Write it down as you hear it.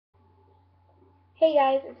Hey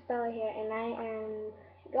guys, it's Bella here, and I am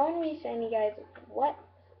going to be showing you guys what's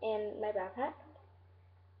in my backpack.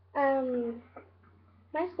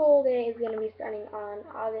 My school day is going to be starting on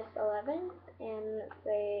August 11th, and let's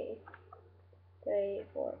say 3,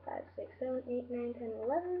 4, 5, 6, 7, 8, 9, 10,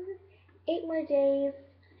 11, 8 more days,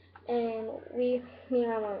 and me and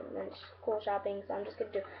my mom went school shopping, so I'm just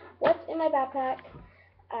going to do what's in my backpack.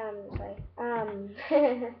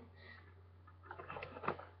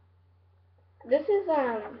 This is,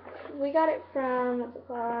 we got it from, what's it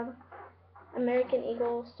called? American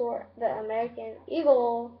Eagle store, the American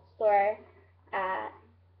Eagle store at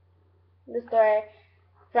the store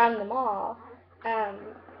from the mall.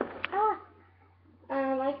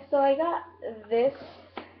 So I got this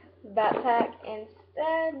backpack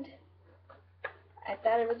instead. I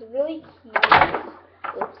thought it was really cute.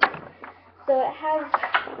 Oops. So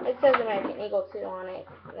it says American Eagle too on it.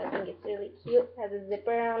 And I think it's really cute. It has a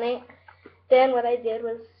zipper on it. Then what I did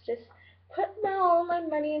was just put all my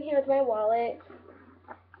money in here with my wallet.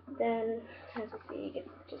 Then, as you see, you can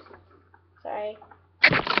just, sorry,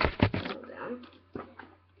 hold down.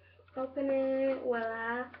 Open it,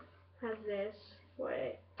 voila, has this for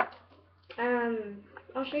it.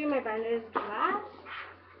 I'll show you my binders last.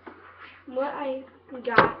 What I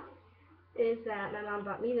got is that my mom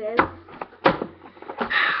bought me this. Oh my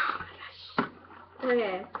gosh.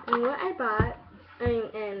 Okay, and what I bought,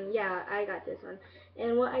 I got this one.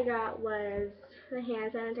 And what I got was the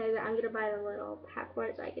hand sanitizer. I'm going to buy the little pack for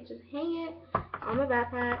it so I can just hang it on my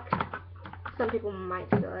backpack. Some people might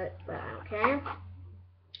steal it, but I don't care.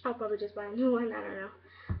 I'll probably just buy a new one, I don't know.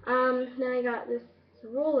 Then I got this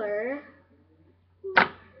ruler.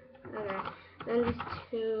 Okay. Then these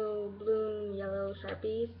 2 blue and yellow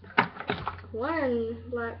Sharpies. 1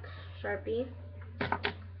 black Sharpie.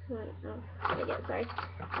 Sorry.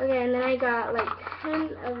 Okay, and then I got like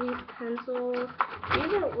 10 of these pencils.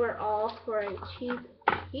 These were all for a cheap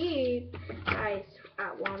price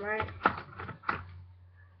at Walmart.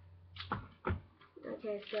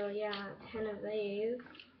 Okay, so yeah, 10 of these.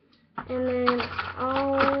 And then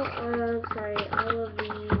all of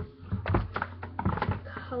these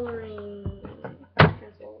coloring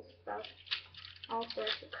pencils stuff. All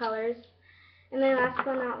sorts of colors. And then last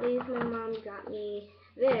but not least, my mom got me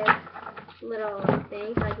this little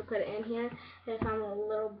thing so I could put it in here. And if I'm a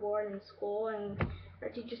little bored in school and our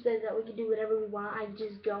teacher says that we can do whatever we want, I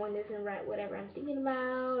just go in this and write whatever I'm thinking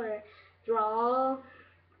about or draw.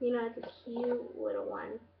 You know, it's a cute little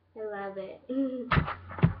one. I love it.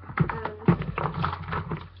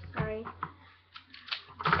 Sorry.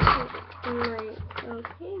 I'm like,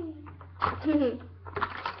 okay.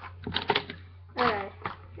 Alright.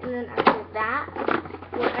 And then after that,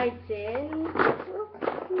 what I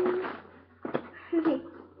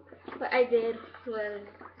did was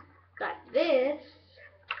got this.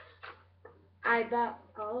 I bought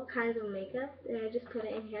all kinds of makeup and I just put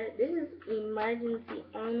it in here. This is emergency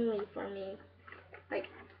only for me. Like,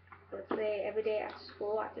 let's say every day at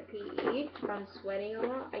school after PE, if I'm sweating a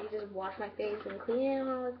lot, I can just wash my face and clean it and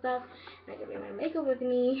all that stuff. And I can bring my makeup with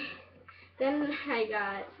me. Then I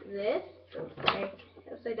got this,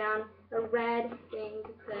 upside down, a red thing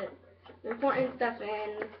to put important stuff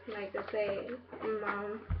in, like let's say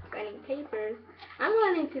signing papers. I'm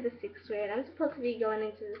going into the 6th grade. I'm supposed to be going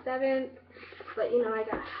into the 7th, but you know I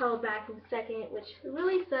got held back in 2nd, which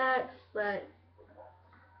really sucks, but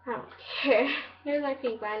I don't care. Here's my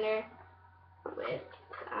pink binder with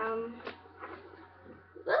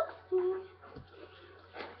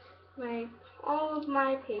all of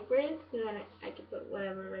my papers, and then I can put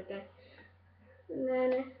whatever right there. And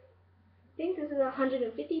then I think this is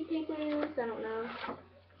 150 papers. I don't know.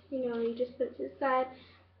 You know, you just put it to the side.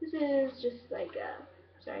 This is just like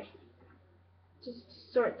just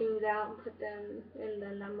sort things out and put them in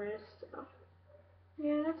the numbers. So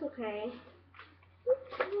yeah, that's okay.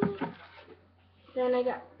 Then I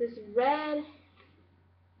got this red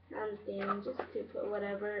thing just to put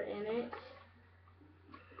whatever in it.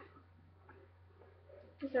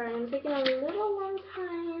 Sorry, I'm taking a little long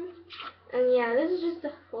time. And yeah, this is just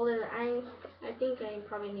a folder that I think I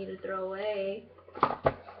probably need to throw away.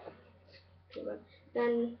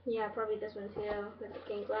 Then yeah, probably this one too, with the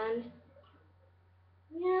pink one.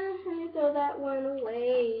 Yeah, I throw that one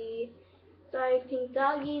away. Sorry, pink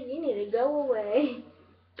doggies, you need to go away.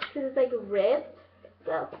 Because it's like ripped,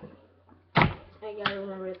 so I gotta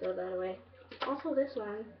remember to throw that away. Also this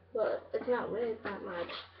one, but it's not ripped that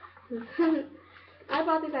much. I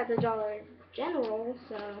bought this at the Dollar General,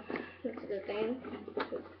 so that's a good thing.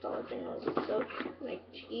 Because Dollar General is so like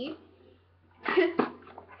cheap.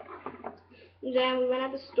 Then we went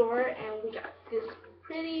at the store and we got this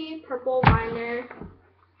pretty purple binder.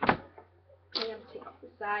 I'm gonna take off the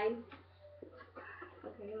side.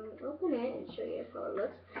 Okay, I'm gonna open it and show you how it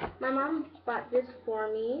looks. My mom bought this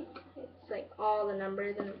for me. It's like all the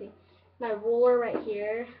numbers and everything. My ruler right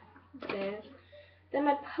here. Then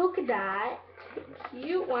my polka dot,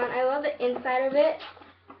 cute one. I love the inside of it.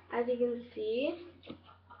 As you can see,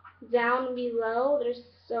 down below, they're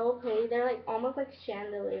so pretty. They're like almost like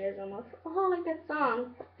chandeliers, almost. Oh, like that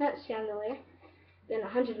song. That's chandelier. Then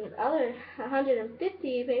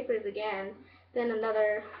 150 papers again. Then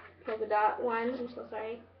another polka dot one. I'm so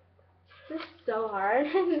sorry. This is so hard.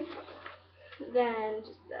 Then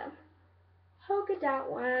just the polka dot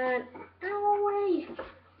one. Ow,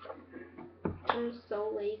 I'm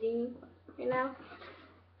so lazy right now.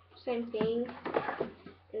 Same thing.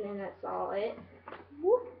 And then that's all it.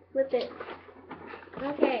 Whoop, flip it.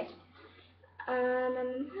 Okay.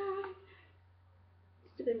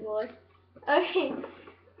 Stupid roller. Okay.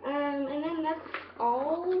 And then that's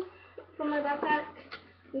all from my backpack.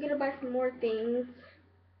 I'm gonna buy some more things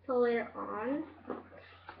till later on.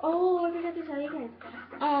 Oh, I forgot to tell you guys.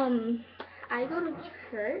 I go to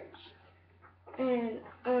church, and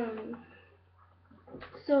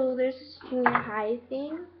so there's this junior high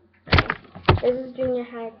thing. There's this junior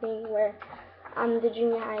high thing where the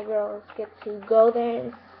junior high girls get to go there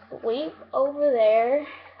and sleep over there.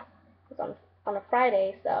 It's on a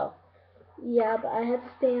Friday, so yeah. But I had to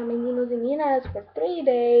stay on my Ninos and Ninas for 3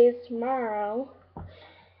 days tomorrow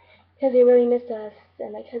because they really missed us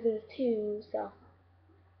and my cousins too. So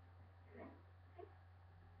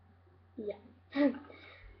yeah. And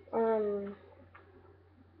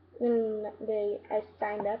I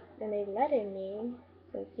signed up and they letted me,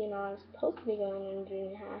 since I was supposed to be going in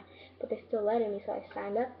junior high, but they still letted me, so I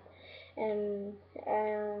signed up. And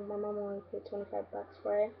my mom only paid $25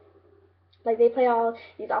 for it. Like, they play all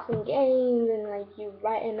these awesome games, and like you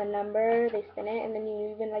write in the number, they spin it, and then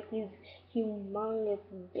you even like these humongous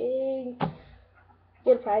big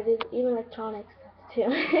good prizes, even electronic stuff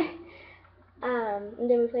too. And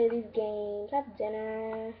then we play these games, have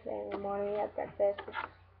dinner in the morning, have breakfast.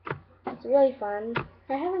 It's really fun.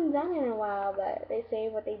 I haven't done it in a while, but they say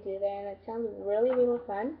what they do there, and it sounds really, really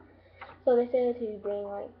fun. So they said to bring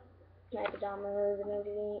like my pajamas and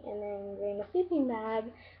everything, and then bring a sleeping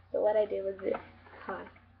bag. So what I did was this. Hold on.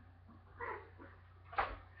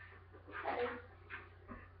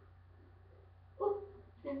 Oh,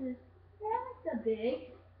 this is that's a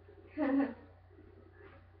big.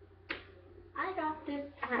 I got this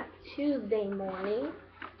at Tuesday morning.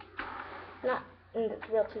 Not it's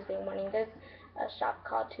real Tuesday morning. There's a shop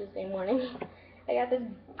called Tuesday Morning. I got this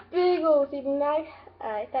big old sleeping bag.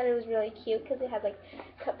 I thought it was really cute because it has like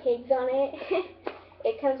cupcakes on it.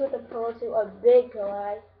 It comes with a pillow too, a big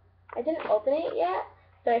pillow. I didn't open it yet,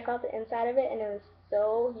 but I felt the inside of it and it was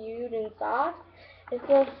so huge and soft. It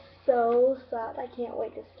feels so soft. I can't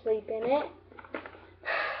wait to sleep in it.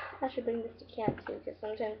 I should bring this to camp too, because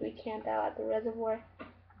sometimes we camp out at the reservoir.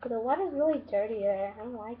 But the water's really dirty there. I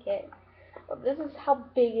don't like it. But this is how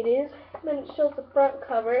big it is. Then it shows the front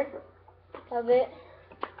cover of it.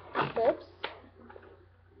 Oops.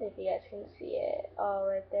 If you guys can see it all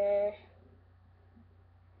right there.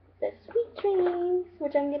 It says Sweet Dreams,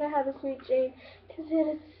 which I'm going to have a sweet dream because it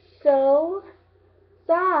is so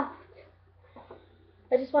soft.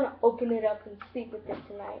 I just want to open it up and sleep with it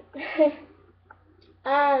tonight.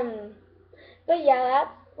 But yeah,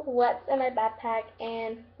 that's what's in my backpack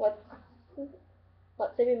and what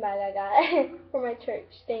sleeping bag I got for my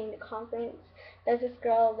church thing, the conference. There's this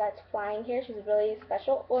girl that's flying here. She's really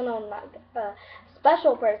special. Well, no, not a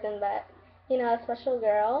special person, but a special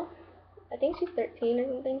girl. I think she's 13 or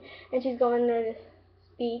something, and she's going there to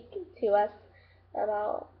speak to us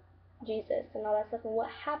about Jesus and all that stuff and what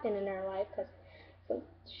happened in her life, because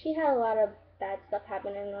she had a lot of bad stuff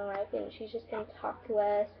happen in her life, and she's just going to talk to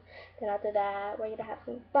us. Then after that, we're going to have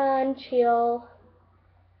some fun, chill,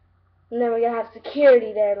 and then we're going to have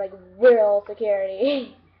security there, like real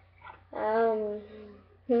security. Because,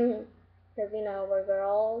 we're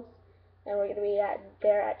girls, and we're going to be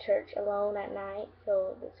there at church alone at night,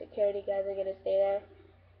 so the security guys are going to stay there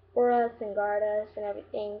for us and guard us and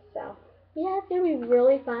everything. So yeah, it's going to be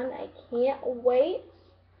really fun. I can't wait.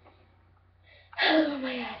 Oh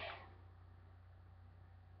my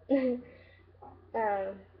god.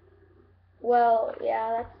 Well,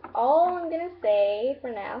 yeah, that's all I'm going to say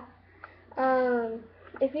for now.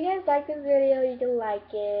 If you guys like this video, you can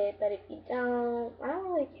like it, but if you don't, I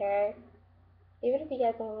don't really care. Even if you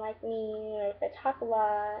guys don't like me, or if I talk a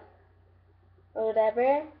lot, or whatever,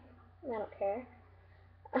 I don't care.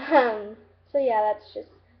 So yeah, that's just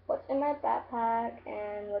what's in my backpack,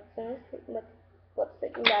 and what's what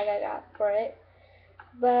sleeping bag I got for it.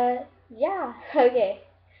 But yeah, okay.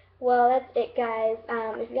 Well, that's it, guys.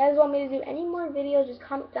 If you guys want me to do any more videos, just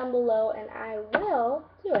comment down below, and I will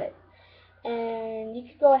do it. And you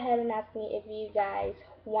can go ahead and ask me if you guys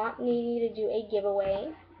want me to do a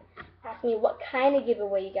giveaway. Ask me what kind of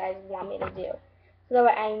giveaway you guys want me to do, so that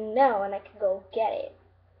way I know and I can go get it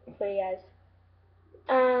for you guys.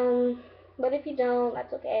 But if you don't,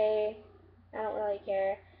 that's okay. I don't really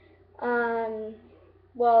care.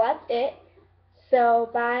 Well, that's it. So,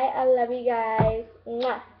 bye. I love you guys.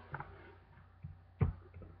 Mwah.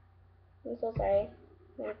 I'm so sorry.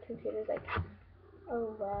 My computer's like,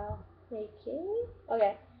 oh wow. Are you kidding me?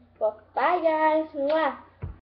 Okay. Well, bye guys. Mwah.